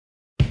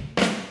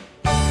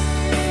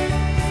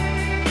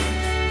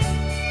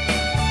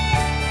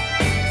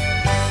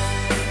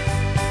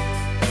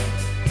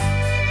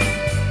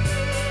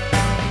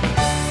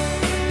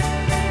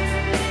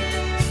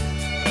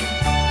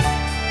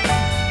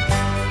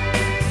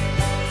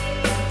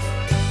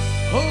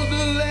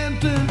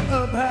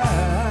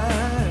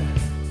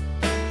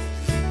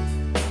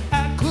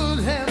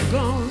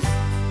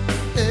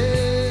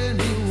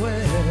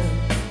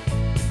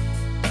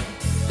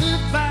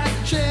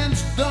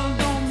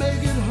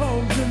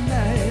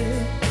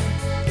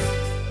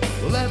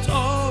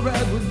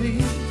me,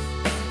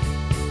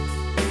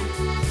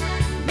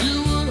 you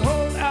would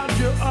hold out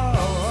your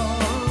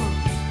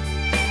arms,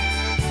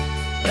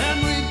 and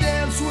we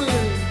danced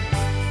with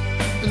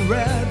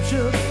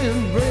enraptured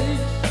embrace.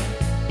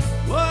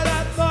 What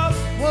I thought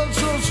was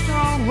so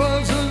strong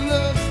was a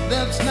love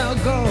that's now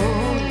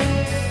gone,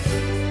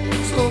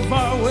 so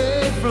far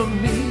away from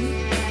me.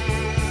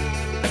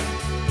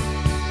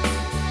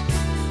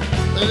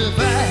 If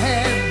I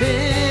had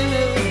been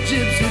a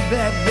gypsy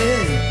back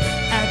then,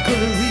 I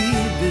could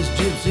read this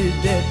gypsy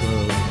deck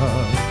of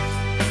hearts.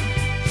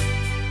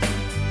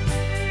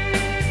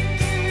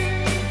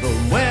 From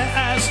where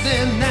I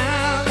stand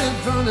now in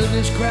front of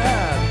this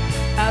crowd,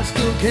 I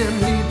still can't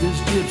read this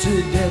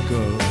gypsy deck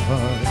of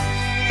hearts.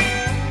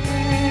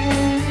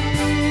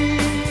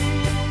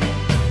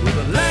 With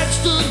the lights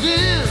too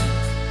dim,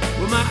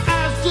 with my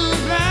eyes too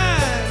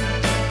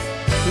blind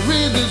to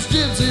read this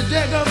gypsy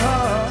deck of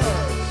hearts.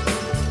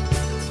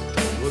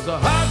 Was a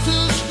heart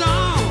too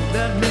strong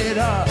that made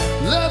our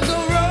love go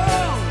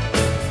wrong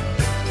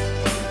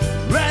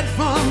right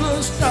from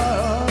the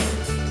start.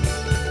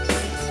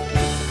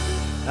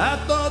 I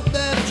thought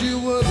that you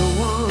were the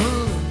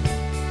one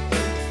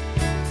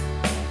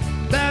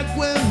back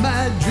when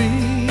my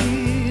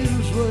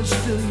dreams were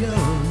still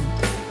young.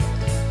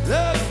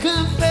 The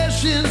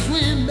confessions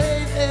we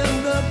made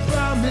and the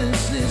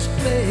promises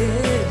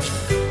pledged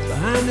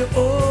behind the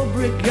old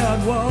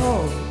brickyard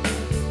wall,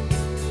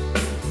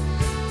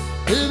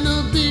 in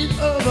the beat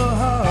of a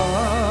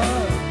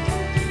heart,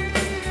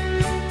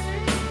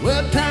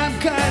 where time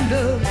kind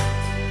of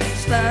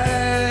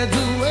slides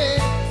away.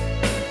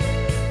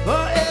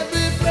 For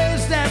every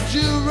place that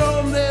you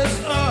roam, there's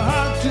a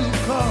heart to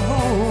call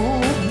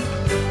home,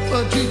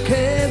 but you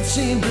can't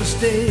seem to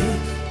stay.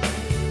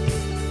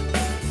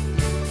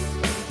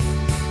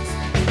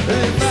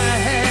 If I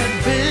had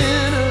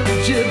been a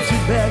gypsy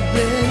back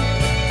then,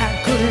 I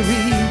couldn't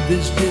read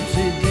this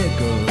gypsy deck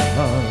of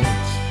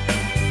hearts.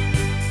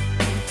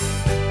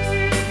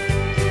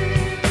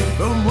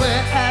 From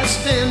where I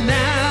stand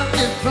now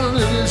in front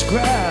of this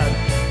crowd,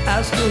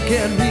 I still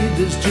can't read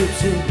this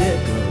gypsy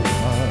deck of hearts.